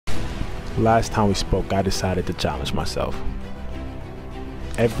Last time we spoke, I decided to challenge myself.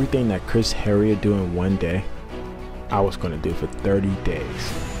 Everything that Chris Heria do in one day, I was going to do for 30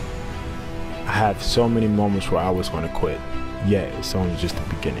 days. I have so many moments where I was going to quit, yet it's only just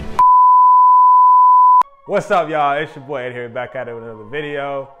the beginning. What's up, y'all? It's your boy Ed here, back at it with another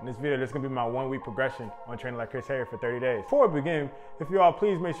video. In this video, this is going to be my 1 week progression on training like Chris Heria for 30 days. Before we begin, if you all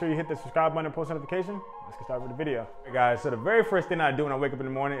please make sure you hit the subscribe button and post notification. Let's get started with the video. Hey guys, so the very first thing I do when I wake up in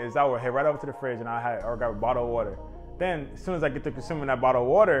the morning is I will head right over to the fridge and I grab a bottle of water. Then, as soon as I get to consuming that bottle of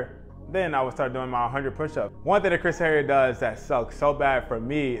water, then I will start doing my 100 push-ups. One thing that Chris Heria does that sucks so bad for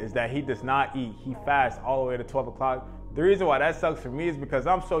me is that he does not eat. He fasts all the way to 12 o'clock. The reason why that sucks for me is because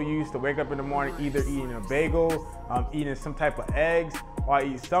I'm so used to wake up in the morning either eating a bagel, eating some type of eggs, or I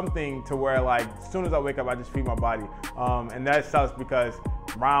eat something to where like as soon as I wake up I just feed my body. And that sucks because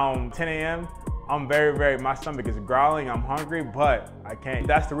around 10 a.m. I'm my stomach is growling, I'm hungry, but I can't.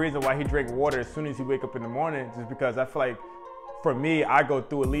 That's the reason why he drinks water as soon as he wake up in the morning, just because I feel like for me, I go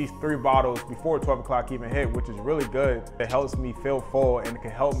through at least 3 bottles before 12 o'clock even hit, which is really good. It helps me feel full and it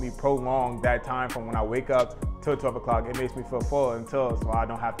can help me prolong that time from when I wake up till 12 o'clock. It makes me feel full so I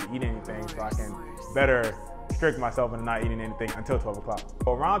don't have to eat anything, so I can better restrict myself into not eating anything until 12 o'clock.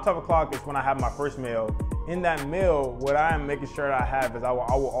 So around 12 o'clock is when I have my first meal. In that meal, what I am making sure that I have is I will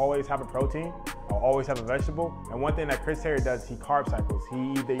always have a protein. I'll always have a vegetable. And one thing that Chris Heria does, he carb cycles.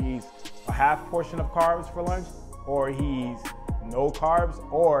 He either eats a half portion of carbs for lunch, or he eats no carbs,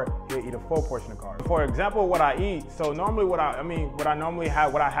 or he'll eat a full portion of carbs. For example, what I eat, so normally what I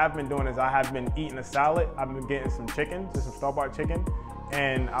have been doing is I have been eating a salad. I've been getting some chicken, just some store-bought chicken,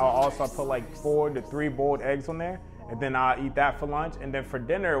 and I'll also put like 4 to 3 boiled eggs on there, and then I'll eat that for lunch. And then for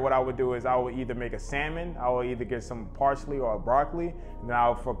dinner, what I would do is I would either make a salmon, I will either get some parsley or broccoli, and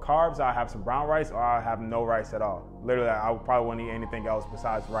then for carbs, I'll have some brown rice, or I'll have no rice at all. Literally, I probably won't eat anything else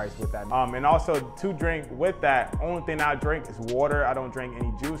besides rice with that. And also to drink with that, only thing I drink is water. I don't drink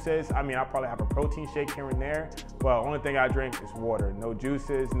any juices. I mean, I'll probably have a protein shake here and there, but only thing I drink is water. No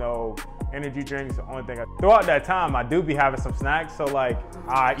juices, no energy drinks. The only thing throughout that time, I do be having some snacks. So like,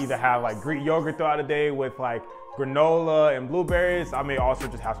 I either have like Greek yogurt throughout the day with like granola and blueberries. I may also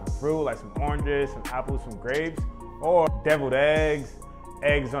just have some fruit, like some oranges, some apples, some grapes, or deviled eggs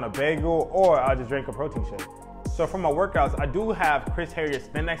on a bagel, or I'll just drink a protein shake. So for my workouts, I do have Chris Heria's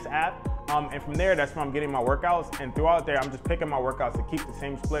Spinex app. And from there, that's where I'm getting my workouts. And throughout there, I'm just picking my workouts to keep the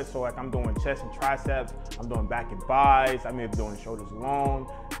same split. So like I'm doing chest and triceps, I'm doing back and buys, I'm maybe doing shoulders alone,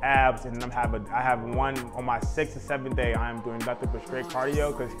 abs, and I have one on my 6th or 7th day. I am doing nothing but straight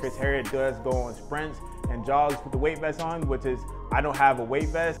cardio because Chris Heria does go on sprints and jogs with the weight vest on, which is, I don't have a weight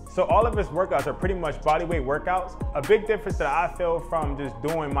vest. So all of his workouts are pretty much body weight workouts. A big difference that I feel from just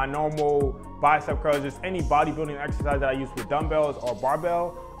doing my normal bicep curls, just any bodybuilding exercise that I use with dumbbells or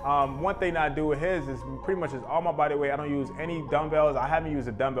barbell. One thing that I do with his is pretty much is all my body weight. I don't use any dumbbells. I haven't used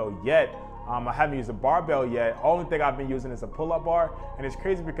a dumbbell yet. I haven't used a barbell yet. Only thing I've been using is a pull-up bar. And it's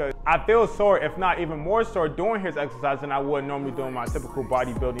crazy because I feel sore, if not even more sore, doing his exercise than I would normally doing my typical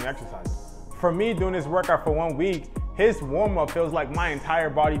bodybuilding exercises. For me, doing this workout for 1 week, his warm-up feels like my entire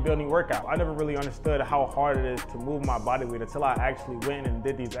bodybuilding workout. I never really understood how hard it is to move my body weight until I actually went and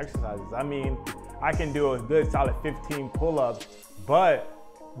did these exercises. I mean, I can do a good solid 15 pull-ups, but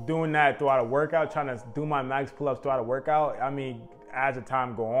doing that throughout a workout, trying to do my max pull-ups throughout a workout, I mean, as the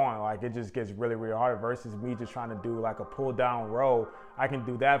time go on, like it just gets really, really hard versus me just trying to do like a pull-down row. I can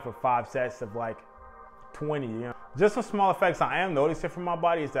do that for 5 sets of like 20, you know. Just some small effects I am noticing from my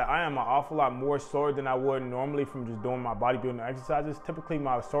body is that I am an awful lot more sore than I would normally from just doing my bodybuilding exercises. Typically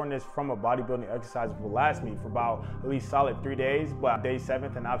my soreness from a bodybuilding exercise will last me for about at least solid 3 days, but day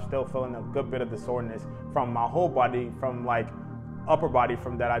 7th and I'm still feeling a good bit of the soreness from my whole body, from like upper body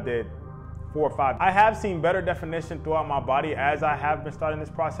from that I did 4 or 5. I have seen better definition throughout my body as I have been starting this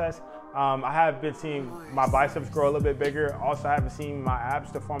process. I have been seeing my biceps grow a little bit bigger. Also, I have seen my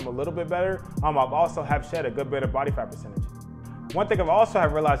abs to form a little bit better. I've also have shed a good bit of body fat percentage. One thing I've also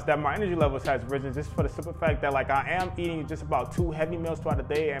have realized that my energy levels has risen just for the simple fact that like I am eating just about 2 heavy meals throughout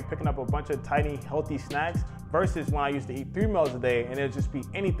the day and picking up a bunch of tiny healthy snacks versus when I used to eat 3 meals a day and it'd just be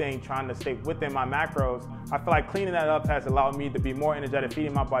anything trying to stay within my macros. I feel like cleaning that up has allowed me to be more energetic,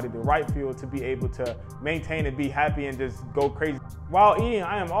 feeding my body the right fuel to be able to maintain and be happy and just go crazy. While eating,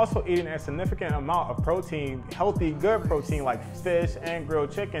 I am also eating a significant amount of protein, healthy, good protein like fish and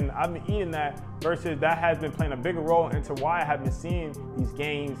grilled chicken. I've been eating that versus that has been playing a bigger role into why I have been seeing these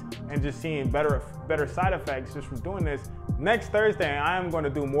gains and just seeing better side effects just from doing this. Next Thursday, I am going to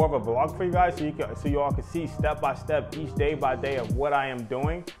do more of a vlog for you guys so you all can see step by step, each day by day of what I am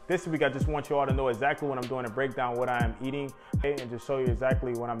doing. This week, I just want you all to know exactly what I'm doing and break down what I am eating and just show you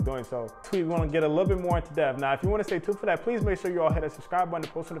exactly what I'm doing. So we want to get a little bit more into depth. Now, if you want to stay tuned for that, please make sure you all hit that subscribe button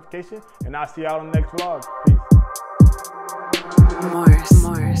and post notification, and I'll see you out on the next vlog. Peace.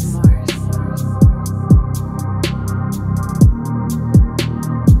 More.